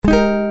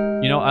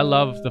I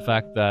love the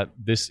fact that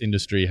this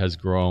industry has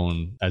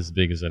grown as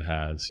big as it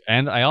has.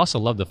 And I also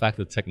love the fact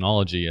that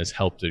technology has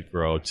helped it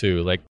grow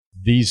too. Like,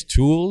 these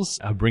tools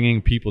are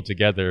bringing people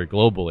together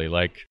globally.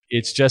 Like,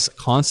 it's just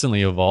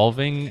constantly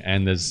evolving,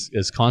 and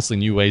there's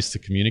constantly new ways to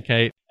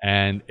communicate,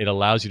 and it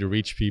allows you to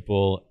reach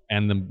people,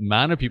 and the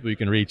amount of people you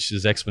can reach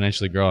is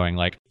exponentially growing.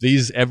 Like,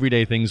 these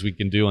everyday things we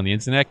can do on the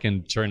internet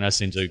can turn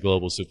us into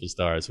global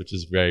superstars, which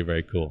is very,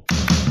 very cool.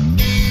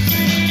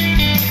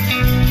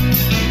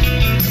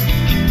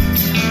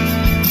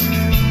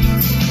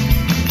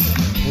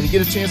 When you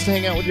get a chance to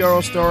hang out with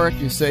Yaro Starak,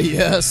 you say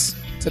yes.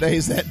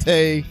 Today's that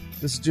day.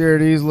 This is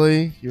Jared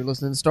Easley. You're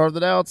listening to Start the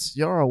Doubts.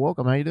 Yaro,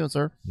 welcome. How you doing,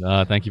 sir?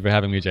 Thank you for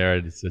having me,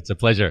 Jared. It's a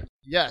pleasure.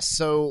 Yes.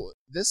 So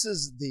this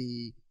is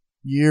the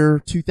year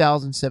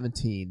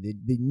 2017,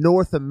 the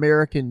North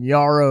American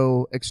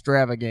Yaro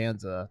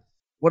extravaganza.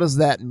 What does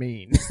that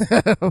mean?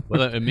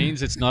 Well, it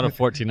means it's not a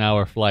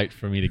 14-hour flight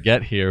for me to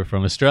get here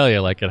from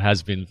Australia like it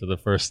has been for the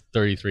first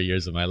 33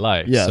 years of my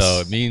life. Yes. So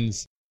it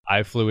means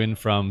I flew in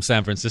from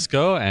San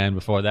Francisco, and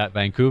before that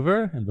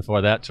Vancouver, and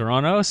before that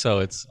Toronto. So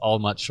it's all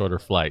much shorter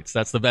flights.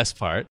 That's the best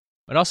part.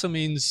 It also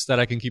means that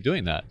I can keep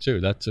doing that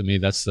too. That, to me,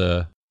 that's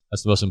the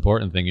most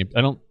important thing.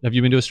 Have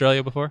you been to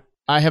Australia before?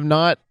 I have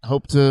not.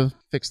 Hope to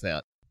fix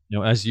that.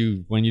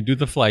 When you do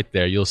the flight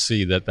there, you'll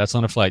see that that's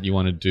not a flight you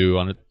want to do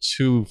on a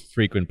too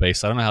frequent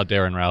basis. I don't know how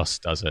Darren Rouse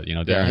does it.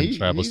 Darren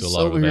travels to a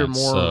lot of events.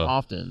 He's over here more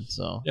often.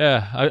 So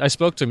yeah, I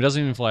spoke to him. He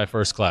doesn't even fly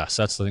first class.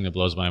 That's the thing that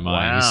blows my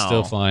mind. Wow. He's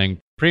still flying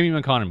premium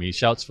economy. He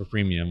shouts for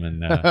premium,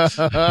 and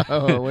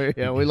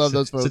we love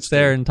those folks. Sits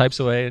there and types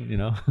away,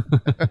 and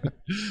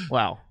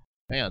Wow,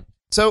 man.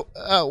 So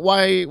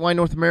why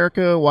North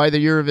America? Why the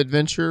year of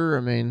adventure?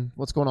 I mean,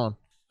 what's going on?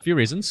 A few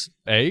reasons.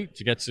 A,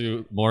 to get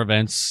to more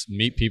events,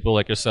 meet people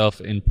like yourself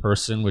in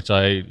person, which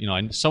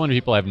so many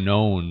people I've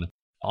known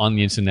on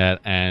the internet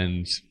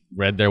and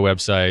read their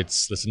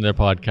websites, listened to their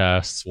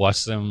podcasts,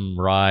 watched them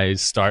rise,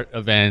 start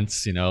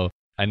events.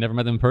 I never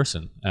met them in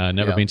person.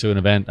 Never been to an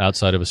event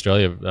outside of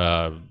Australia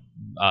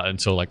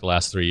until like the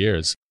last 3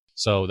 years.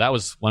 So that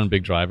was one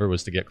big driver,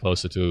 was to get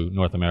closer to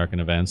North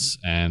American events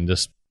and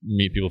just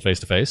meet people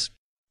face to face.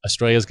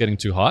 Australia's getting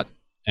too hot,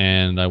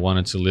 and I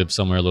wanted to live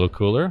somewhere a little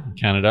cooler.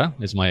 Canada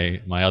is my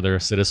other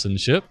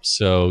citizenship,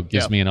 so it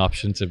gives me an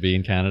option to be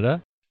in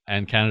Canada.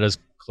 And Canada's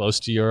close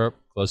to Europe,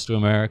 close to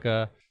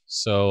America.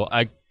 So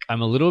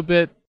I'm a little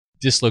bit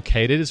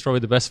dislocated, is probably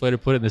the best way to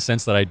put it, in the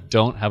sense that I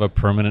don't have a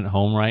permanent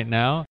home right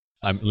now.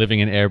 I'm living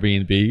in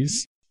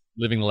Airbnbs,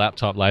 living the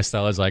laptop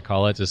lifestyle, as I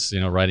call it, just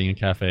writing in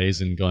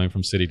cafes and going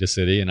from city to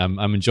city. And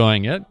I'm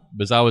enjoying it,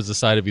 because I was the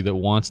side of you that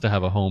wants to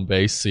have a home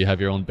base, so you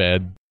have your own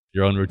bed,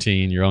 your own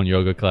routine, your own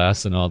yoga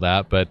class and all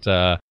that. But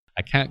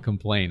I can't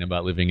complain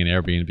about living in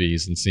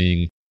Airbnbs and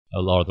seeing a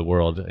lot of the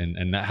world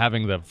and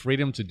having the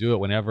freedom to do it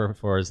whenever,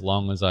 for as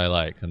long as I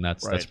like. And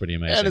that's pretty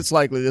amazing. And it's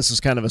likely this is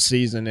kind of a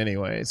season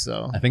anyway.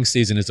 So I think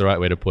season is the right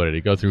way to put it.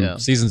 You go through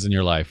seasons in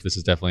your life. This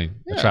is definitely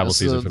a travel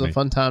season for me. It's a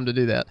fun time to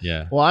do that.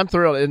 Yeah. Well, I'm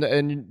thrilled.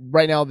 And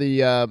right now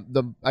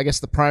I guess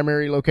the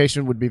primary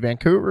location would be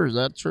Vancouver. Is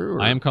that true?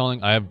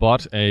 I have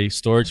bought a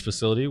storage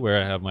facility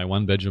where I have my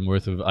 1 bedroom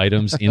worth of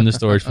items in the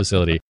storage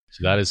facility.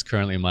 So that is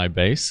currently my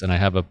base, and I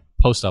have a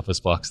post office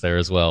box there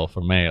as well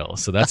for mail.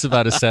 So that's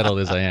about as settled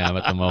as I am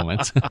at the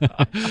moment.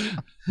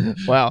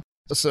 Wow.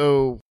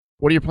 So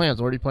what are your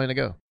plans? Where do you plan to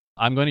go?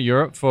 I'm going to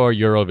Europe for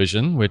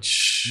Eurovision,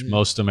 which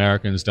most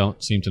Americans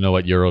don't seem to know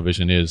what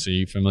Eurovision is. Are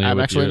you familiar with it? I'm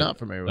actually not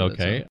familiar with it.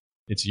 Okay. So.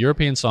 It's a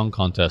European Song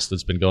Contest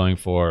that's been going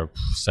for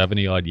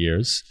 70-odd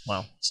years.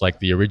 Wow. It's like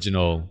the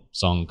original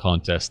song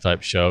contest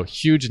type show.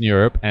 Huge in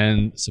Europe,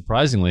 and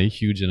surprisingly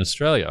huge in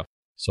Australia.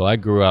 So I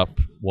grew up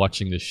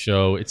watching this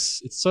show.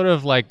 It's sort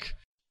of like,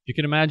 you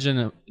can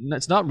imagine,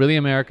 it's not really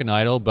American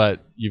Idol,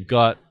 but you've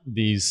got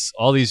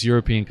all these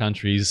European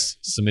countries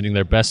submitting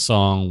their best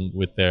song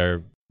with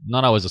their,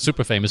 not always a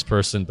super famous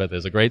person, but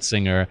there's a great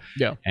singer.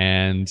 Yeah.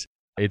 And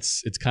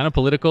it's kind of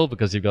political,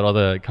 because you've got all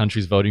the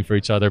countries voting for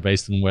each other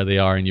based on where they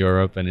are in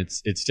Europe. And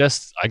it's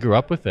just, I grew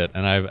up with it.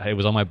 And it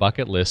was on my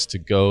bucket list to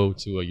go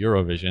to a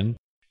Eurovision.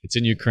 It's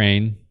in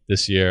Ukraine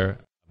this year.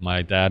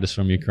 My dad is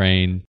from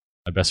Ukraine.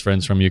 My best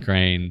friend's from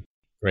Ukraine.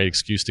 Great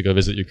excuse to go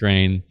visit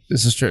Ukraine.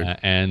 This is true. So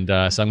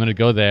I'm going to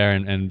go there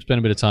and spend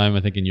a bit of time, I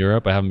think, in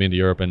Europe. I haven't been to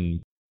Europe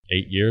in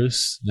 8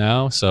 years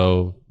now,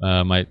 so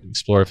I might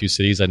explore a few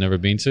cities I've never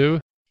been to,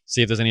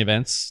 see if there's any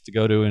events to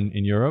go to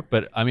in Europe.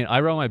 But I mean,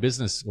 I run my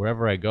business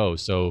wherever I go,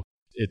 so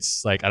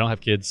it's like I don't have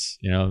kids,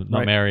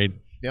 not married,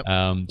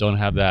 don't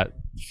have that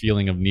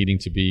feeling of needing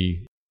to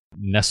be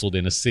nestled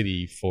in a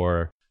city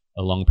for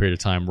a long period of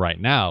time right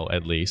now,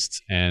 at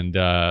least. And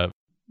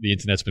the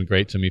internet's been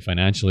great to me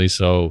financially,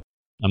 so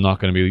I'm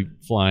not going to be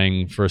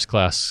flying first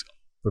class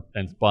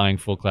and buying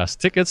full class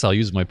tickets. I'll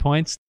use my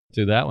points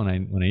to do that when I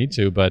need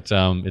to, but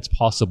it's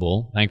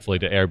possible, thankfully,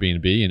 to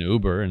Airbnb and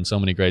Uber and so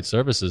many great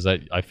services that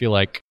I feel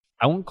like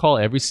I won't call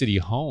every city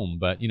home,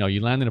 but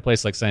you land in a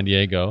place like San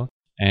Diego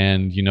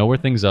and you know where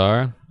things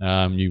are.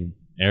 You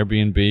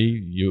Airbnb,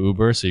 you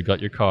Uber, so you've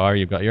got your car,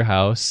 you've got your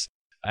house,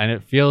 and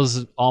it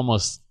feels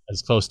almost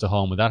as close to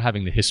home without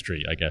having the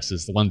history, I guess,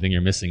 is the one thing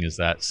you're missing, is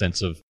that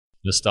sense of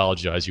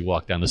nostalgia as you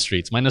walk down the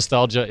streets. My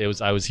nostalgia,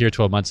 I was here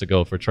 12 months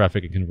ago for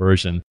traffic and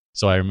conversion.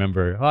 So I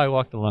remember, I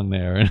walked along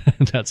there and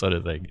that sort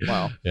of thing.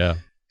 Wow. Yeah.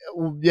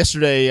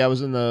 Yesterday I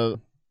was in the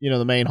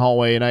main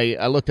hallway, and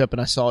I looked up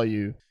and I saw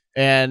you,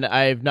 and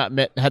I've not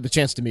had the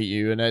chance to meet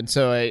you. And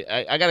so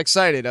I got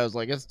excited. I was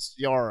like, it's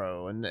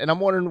Yarrow. And I'm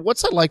wondering,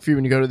 what's that like for you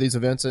when you go to these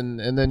events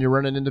and then you're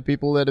running into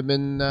people that have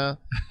been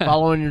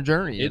following your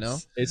journey,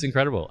 It's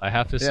incredible. I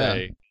have to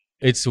say,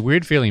 it's a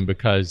weird feeling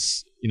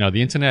because,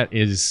 the internet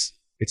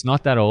it's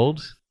not that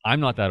old. I'm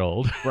not that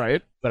old.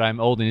 Right. But I'm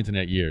old in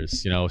internet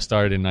years.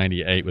 Started in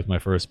 98 with my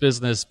first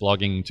business,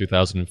 blogging in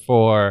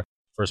 2004,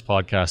 first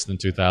podcast in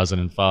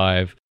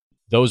 2005.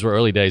 Those were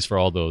early days for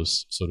all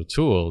those sort of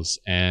tools.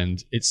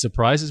 And it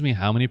surprises me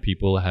how many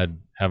people have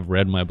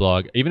read my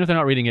blog, even if they're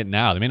not reading it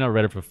now. They may not have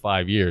read it for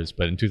 5 years,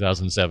 but in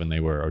 2007 they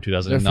were, or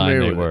 2009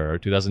 they were, or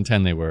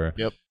 2010 they were.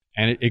 Yep.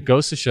 And it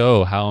goes to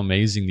show how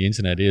amazing the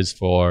internet is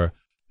for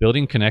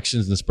building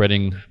connections and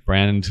spreading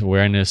brand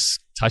awareness,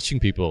 touching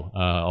people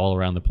all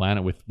around the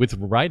planet with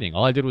writing.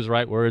 All I did was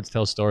write words,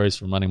 tell stories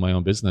from running my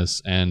own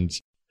business, and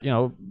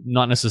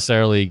not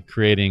necessarily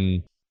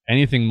creating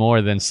anything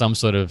more than some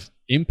sort of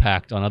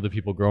impact on other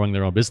people growing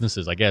their own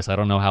businesses. I guess I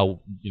don't know how,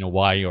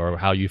 why or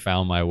how you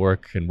found my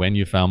work and when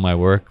you found my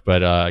work,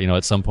 but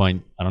at some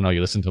point, I don't know,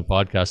 you listen to a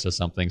podcast or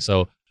something.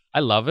 So I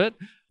love it,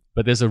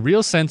 but there's a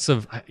real sense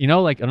of, I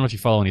don't know if you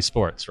follow any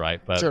sports,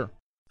 right? But sure.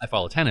 I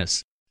follow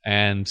tennis,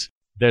 and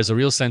there's a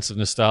real sense of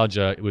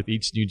nostalgia with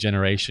each new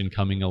generation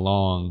coming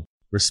along,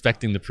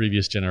 respecting the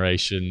previous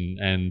generation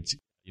and,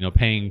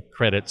 paying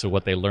credit to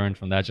what they learned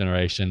from that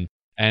generation.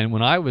 And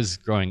when I was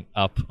growing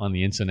up on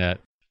the internet,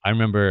 I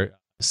remember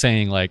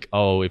saying like,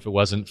 oh, if it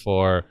wasn't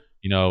for,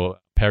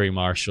 Perry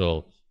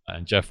Marshall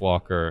and Jeff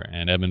Walker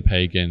and Edmund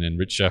Pagan and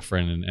Rich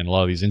Sheffrin and a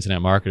lot of these internet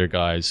marketer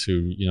guys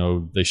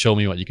who, they show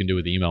me what you can do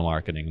with email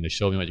marketing, and they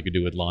show me what you could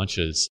do with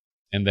launches.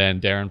 And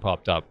then Darren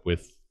popped up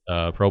with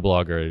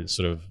ProBlogger,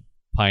 sort of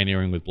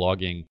pioneering with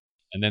blogging.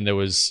 And then there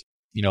was,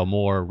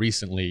 more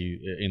recently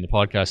in the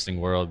podcasting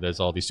world, there's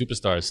all these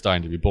superstars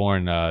starting to be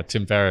born.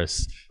 Tim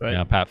Ferriss,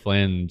 right. Pat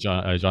Flynn,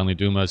 John Lee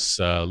Dumas,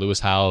 Lewis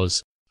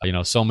Howes,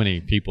 so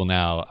many people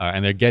now.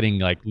 And they're getting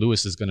like,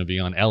 Lewis is going to be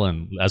on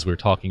Ellen as we're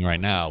talking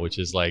right now, which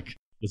is like,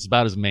 it's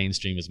about as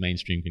mainstream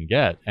can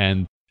get.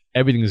 And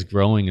everything is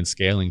growing and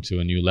scaling to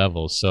a new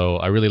level. So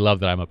I really love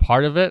that I'm a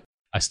part of it.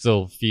 I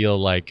still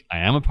feel like I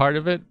am a part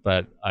of it,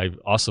 but I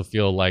also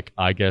feel like,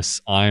 I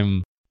guess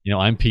I'm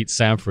Pete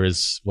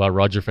Sampras while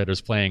Roger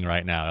Federer's playing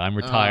right now. I'm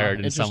retired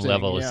in some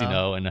levels,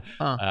 and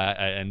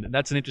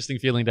that's an interesting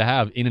feeling to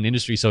have in an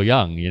industry so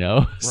young,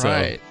 So,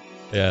 right.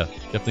 Yeah,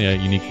 definitely a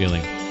unique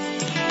feeling.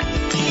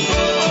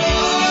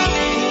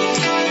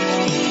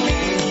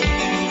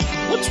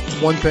 What's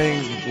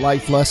one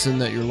life lesson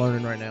that you're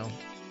learning right now?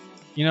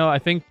 I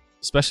think,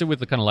 especially with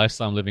the kind of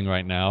lifestyle I'm living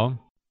right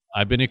now,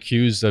 I've been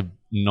accused of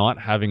not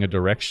having a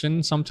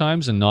direction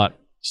sometimes and not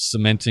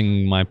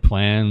cementing my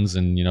plans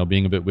and,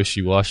 being a bit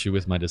wishy-washy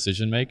with my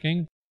decision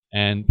making.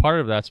 And part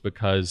of that's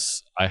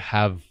because I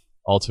have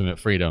ultimate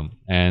freedom.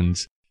 And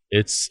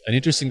it's an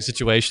interesting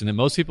situation that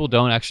most people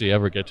don't actually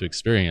ever get to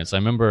experience. I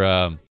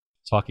remember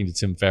talking to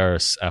Tim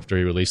Ferriss after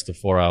he released the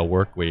 4-Hour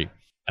Workweek.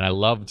 And I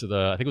loved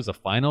I think it was the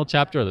final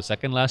chapter or the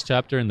second last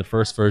chapter in the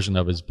first version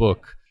of his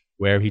book,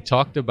 where he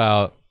talked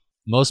about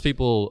most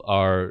people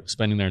are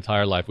spending their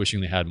entire life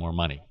wishing they had more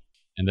money.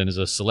 And then there's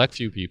a select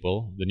few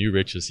people, the new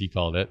rich as he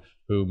called it,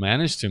 who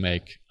managed to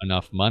make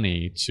enough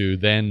money to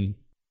then,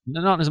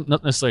 not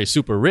necessarily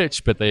super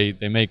rich, but they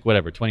make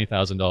whatever,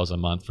 $20,000 a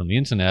month from the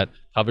internet,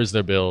 covers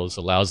their bills,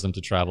 allows them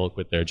to travel,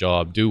 quit their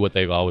job, do what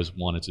they've always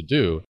wanted to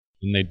do.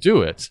 And they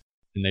do it,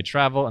 and they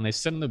travel, and they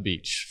sit on the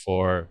beach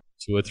for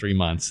 2 or 3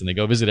 months, and they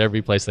go visit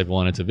every place they've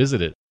wanted to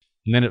visit it.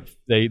 And then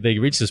they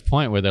reach this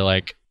point where they're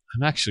like,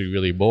 I'm actually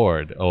really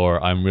bored,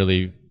 or I'm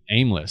really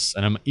aimless,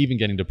 and I'm even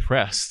getting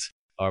depressed,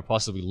 or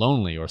possibly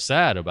lonely or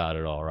sad about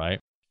it all, right?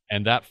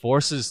 And that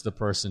forces the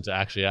person to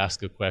actually ask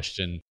the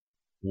question,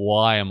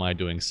 why am I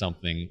doing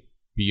something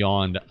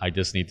beyond I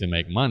just need to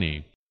make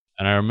money?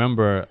 And I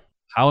remember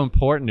how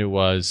important it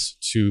was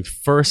to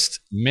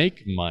first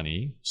make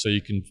money so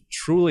you can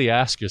truly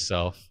ask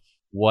yourself,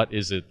 what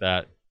is it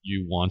that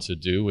you want to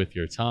do with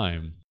your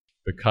time?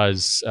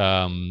 Because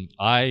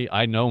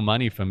I know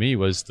money for me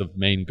was the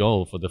main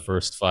goal for the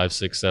first 5,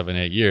 6, 7,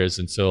 8 years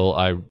until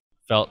I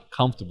felt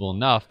comfortable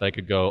enough that I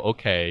could go,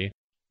 okay,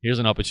 here's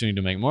an opportunity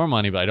to make more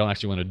money, but I don't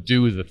actually want to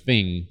do the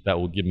thing that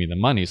will give me the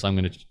money, so I'm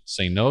going to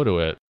say no to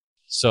it.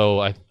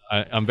 So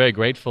I'm very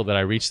grateful that I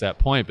reached that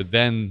point, but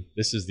then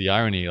this is the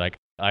irony. Like,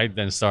 I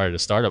then started a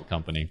startup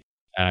company,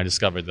 and I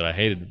discovered that I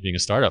hated being a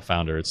startup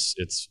founder.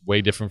 It's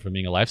way different from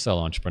being a lifestyle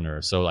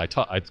entrepreneur. So I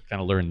kind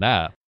of learned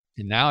that,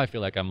 and now I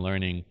feel like I'm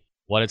learning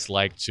what it's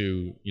like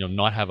to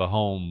not have a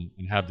home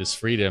and have this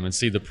freedom and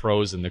see the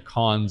pros and the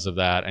cons of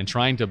that, and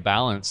trying to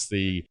balance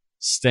the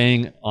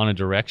staying on a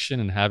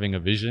direction and having a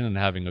vision and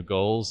having a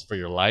goals for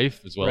your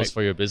life as well as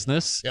for your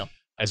business. Yeah.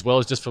 as well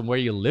as just from where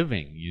you're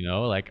living,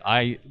 like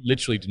I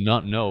literally do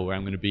not know where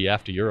I'm going to be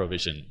after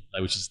Eurovision,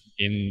 which is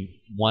in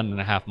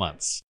 1.5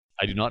 months.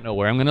 I do not know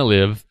where I'm going to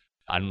live.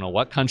 I don't know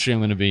what country I'm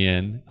going to be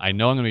in. I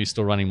know I'm going to be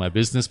still running my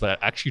business,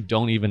 but I actually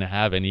don't even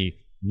have any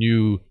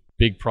new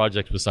big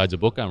projects besides a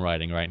book I'm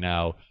writing right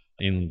now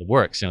in the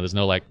works. There's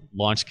no like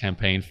launch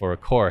campaign for a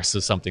course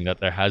or something that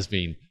there has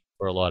been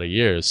for a lot of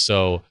years.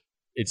 So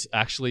it's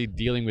actually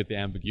dealing with the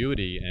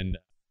ambiguity and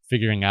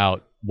figuring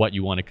out what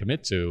you want to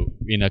commit to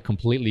in a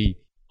completely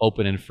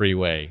open and free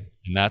way.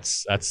 And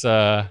it's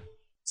an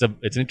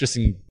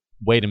interesting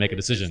way to make a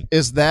decision.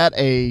 Is that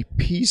a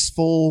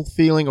peaceful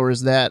feeling, or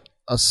is that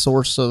a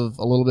source of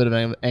a little bit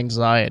of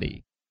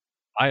anxiety?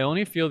 I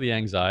only feel the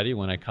anxiety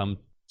when I come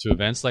to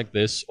events like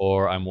this,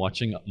 or I'm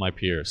watching my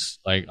peers.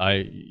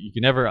 You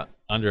can never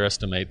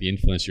underestimate the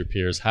influence your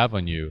peers have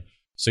on you.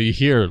 So you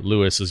hear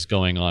Lewis is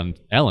going on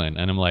Ellen,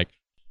 and I'm like,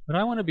 but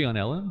I want to be on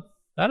Ellen.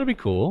 That'd be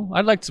cool.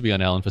 I'd like to be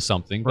on Ellen for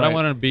something, but right. I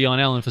want to be on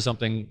Ellen for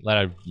something that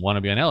I want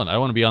to be on Ellen. I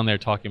don't want to be on there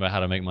talking about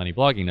how to make money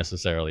blogging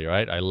necessarily,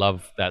 right? I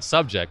love that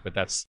subject, but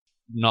that's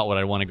not what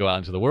I want to go out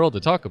into the world to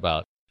talk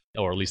about,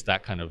 or at least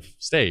that kind of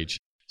stage.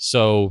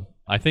 So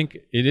I think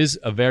it is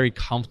a very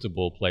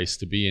comfortable place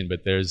to be in,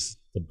 but there's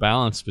the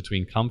balance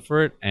between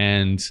comfort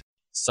and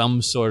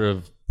some sort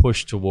of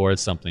push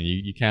towards something.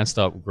 You can't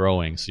stop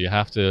growing. So you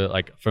have to,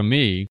 like, for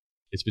me,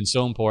 it's been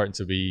so important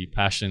to be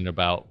passionate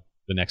about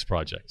the next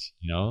project.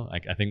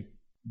 I think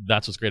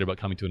that's what's great about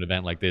coming to an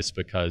event like this,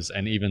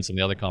 and even some of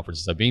the other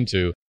conferences I've been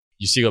to,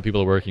 you see what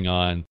people are working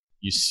on,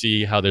 you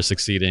see how they're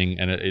succeeding,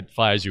 and it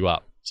fires you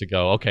up to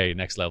go, okay,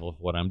 next level of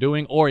what I'm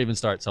doing, or even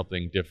start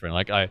something different.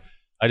 Like I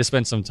just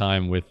spent some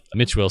time with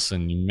Mitch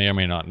Wilson. You may or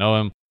may not know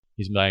him.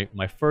 He's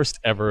my first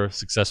ever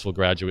successful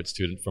graduate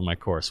student from my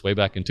course way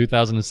back in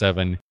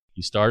 2007.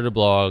 He started a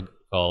blog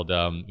called,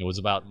 it was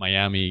about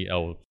Miami.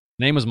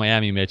 Name was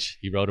Miami Mitch.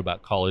 He wrote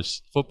about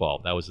college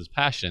football. That was his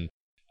passion.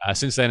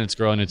 Since then, it's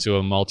grown into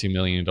a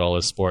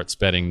multi-million-dollar sports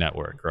betting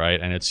network, right?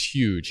 And it's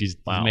huge. He's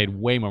made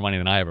way more money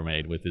than I ever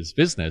made with his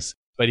business,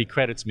 but he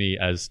credits me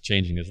as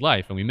changing his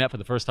life. And we met for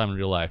the first time in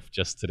real life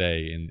just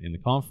today in the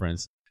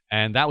conference.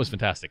 And that was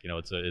fantastic.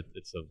 It's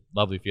a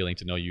lovely feeling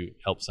to know you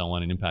helped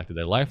someone and impacted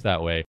their life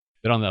that way.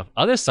 But on the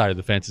other side of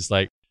the fence, it's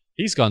like,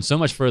 he's gone so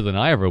much further than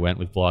I ever went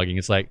with blogging.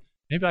 It's like,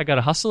 maybe I got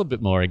to hustle a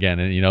bit more again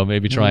and,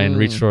 maybe try and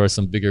reach for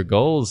some bigger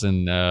goals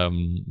and,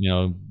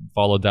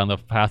 follow down the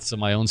paths of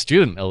my own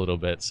student a little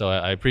bit. So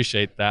I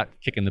appreciate that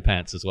kick in the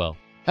pants as well.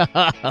 I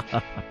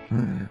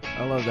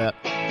love that.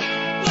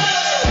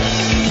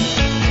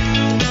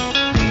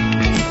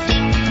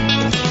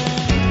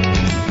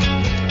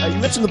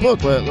 You mentioned the book,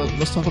 but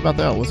let's talk about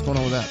that. What's going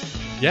on with that?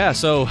 Yeah,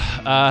 so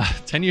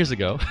 10 years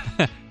ago,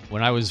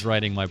 when I was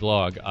writing my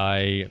blog,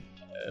 I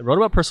wrote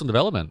about personal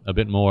development a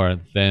bit more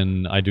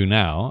than I do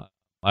now.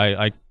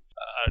 I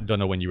don't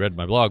know when you read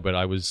my blog, but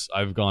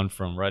I've gone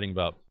from writing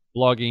about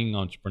blogging,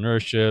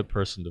 entrepreneurship,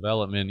 personal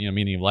development,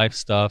 meaning of life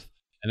stuff.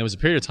 And there was a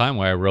period of time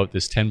where I wrote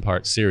this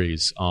 10-part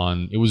series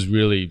on, it was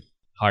really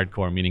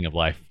hardcore meaning of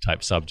life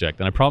type subject.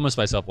 And I promised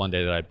myself one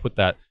day that I'd put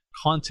that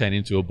content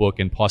into a book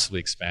and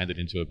possibly expand it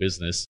into a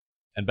business.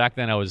 And back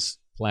then I was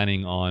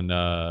planning on,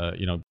 at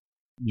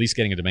least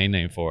getting a domain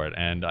name for it.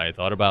 And I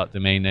thought about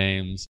domain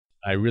names.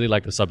 I really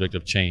like the subject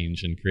of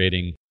change and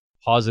creating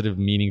positive,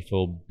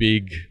 meaningful,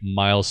 big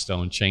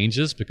milestone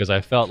changes, because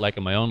I felt like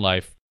in my own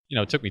life,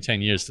 it took me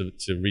 10 years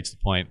to reach the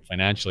point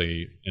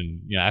financially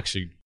and,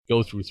 actually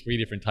go through 3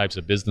 different types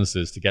of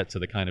businesses to get to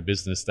the kind of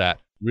business that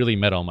really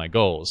met all my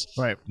goals.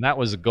 Right. And that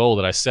was a goal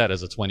that I set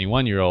as a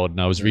 21-year-old,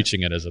 and I was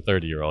reaching it as a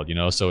 30-year-old,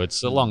 So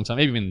it's a long time,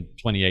 maybe even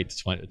 18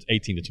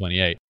 to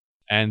 28.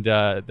 And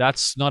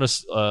that's not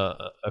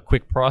a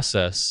quick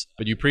process,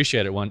 but you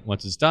appreciate it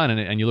once it's done.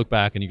 And you look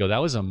back and you go,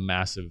 that was a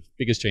massive,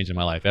 biggest change in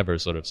my life ever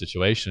sort of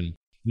situation. And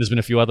there's been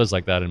a few others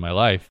like that in my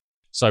life.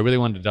 So I really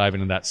wanted to dive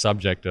into that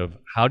subject of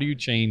how do you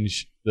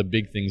change the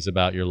big things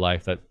about your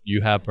life that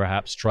you have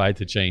perhaps tried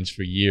to change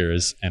for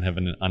years and have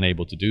been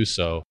unable to do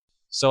so.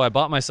 So I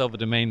bought myself a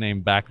domain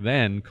name back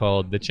then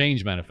called The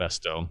Change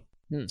Manifesto,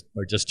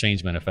 or just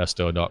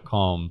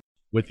changemanifesto.com,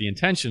 with the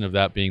intention of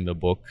that being the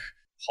book,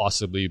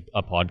 possibly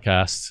a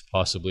podcast,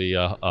 possibly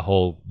a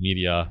whole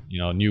media,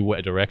 new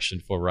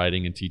direction for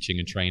writing and teaching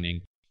and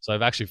training. So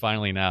I've actually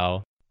finally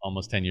now,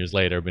 almost 10 years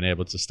later, been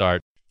able to start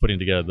putting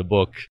together the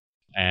book.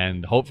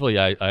 And hopefully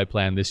I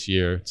plan this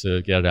year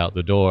to get it out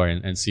the door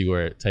and see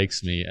where it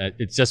takes me.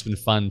 It's just been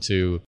fun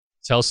to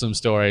tell some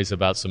stories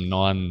about some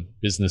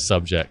non-business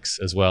subjects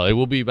as well. It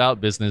will be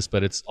about business,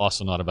 but it's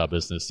also not about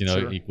business.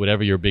 Sure.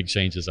 Whatever your big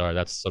changes are,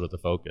 that's sort of the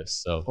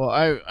focus. So, well,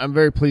 I'm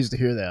very pleased to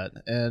hear that.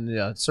 And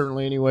yeah,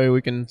 certainly any way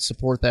we can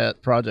support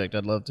that project,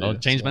 I'd love to. Oh,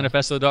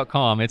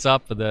 changemanifesto.com. It's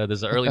up.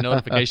 There's an early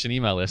notification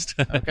email list.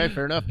 Okay,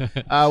 fair enough.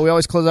 We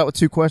always close out with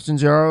 2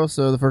 questions, Yaro.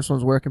 So the first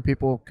one's, where can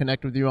people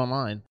connect with you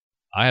online?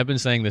 I have been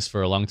saying this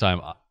for a long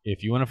time.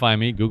 If you want to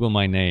find me, Google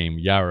my name,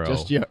 Yaro.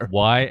 Just Yaro.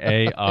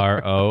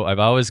 Yaro. I've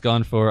always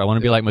gone for, I want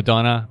to be like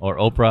Madonna or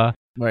Oprah.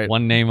 Right.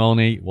 One name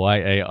only,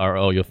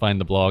 Yaro. You'll find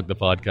the blog, the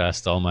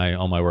podcast, all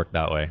my work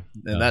that way.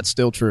 And that's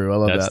still true. I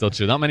love that. That's still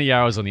true. Not many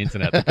Yaros on the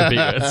internet to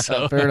compete with.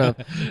 So. Fair enough.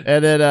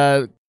 And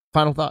then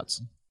final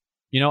thoughts.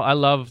 I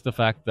love the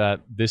fact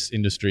that this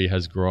industry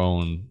has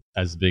grown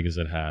as big as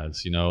it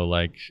has,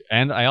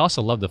 and I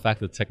also love the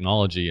fact that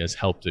technology has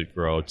helped it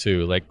grow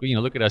too.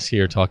 Look at us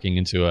here talking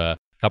into a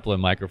couple of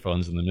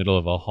microphones in the middle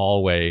of a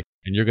hallway,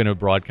 and you're going to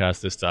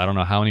broadcast this to I don't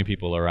know how many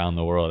people around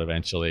the world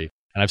eventually.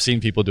 And I've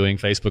seen people doing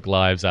Facebook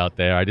Lives out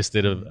there. I just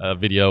did a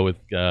video with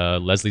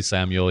Leslie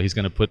Samuel. He's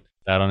going to put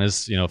that on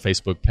his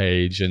Facebook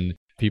page, and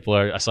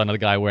I saw another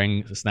guy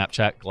wearing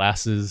Snapchat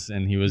glasses,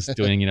 and he was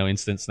doing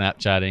instant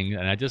Snapchatting.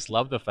 And I just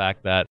love the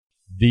fact that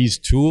these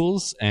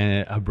tools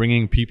are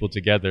bringing people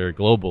together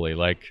globally.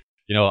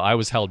 I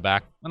was held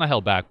back, well, not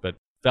held back, but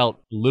felt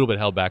a little bit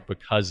held back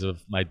because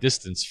of my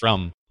distance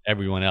from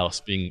everyone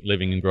else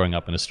living and growing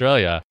up in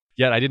Australia.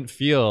 Yet I didn't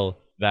feel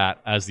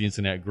that as the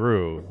internet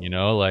grew,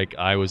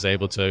 I was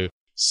able to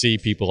see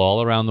people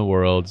all around the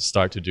world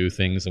start to do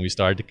things, and we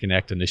started to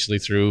connect initially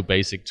through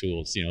basic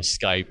tools,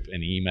 Skype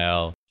and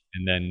email,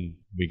 and then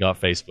we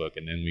got Facebook,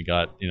 and then we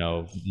got,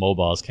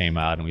 mobiles came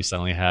out, and we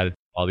suddenly had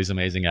all these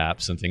amazing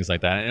apps and things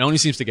like that. And it only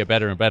seems to get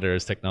better and better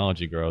as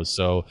technology grows.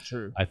 So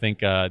True. I think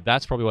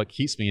that's probably what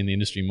keeps me in the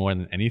industry more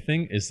than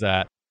anything, is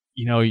that,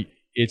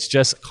 it's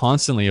just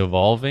constantly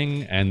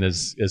evolving, and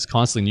there's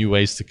constantly new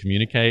ways to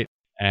communicate,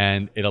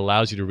 and it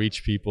allows you to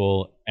reach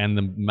people, and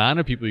the amount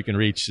of people you can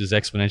reach is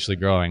exponentially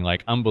growing,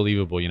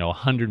 unbelievable,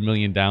 100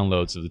 million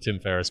downloads of the Tim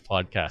Ferriss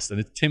podcast.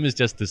 And Tim is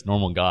just this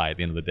normal guy at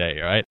the end of the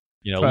day, right?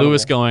 Incredible.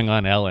 Lewis going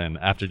on Ellen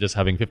after just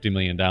having 50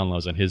 million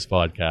downloads on his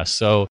podcast.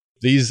 So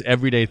these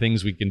everyday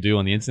things we can do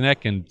on the internet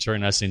can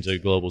turn us into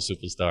global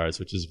superstars,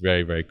 which is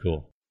very, very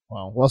cool.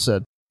 Wow, well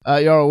said.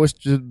 Yaro,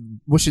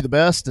 wish you the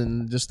best,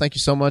 and just thank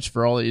you so much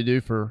for all that you do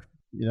for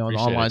in the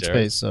online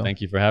space. So thank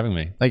you for having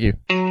me. Thank you.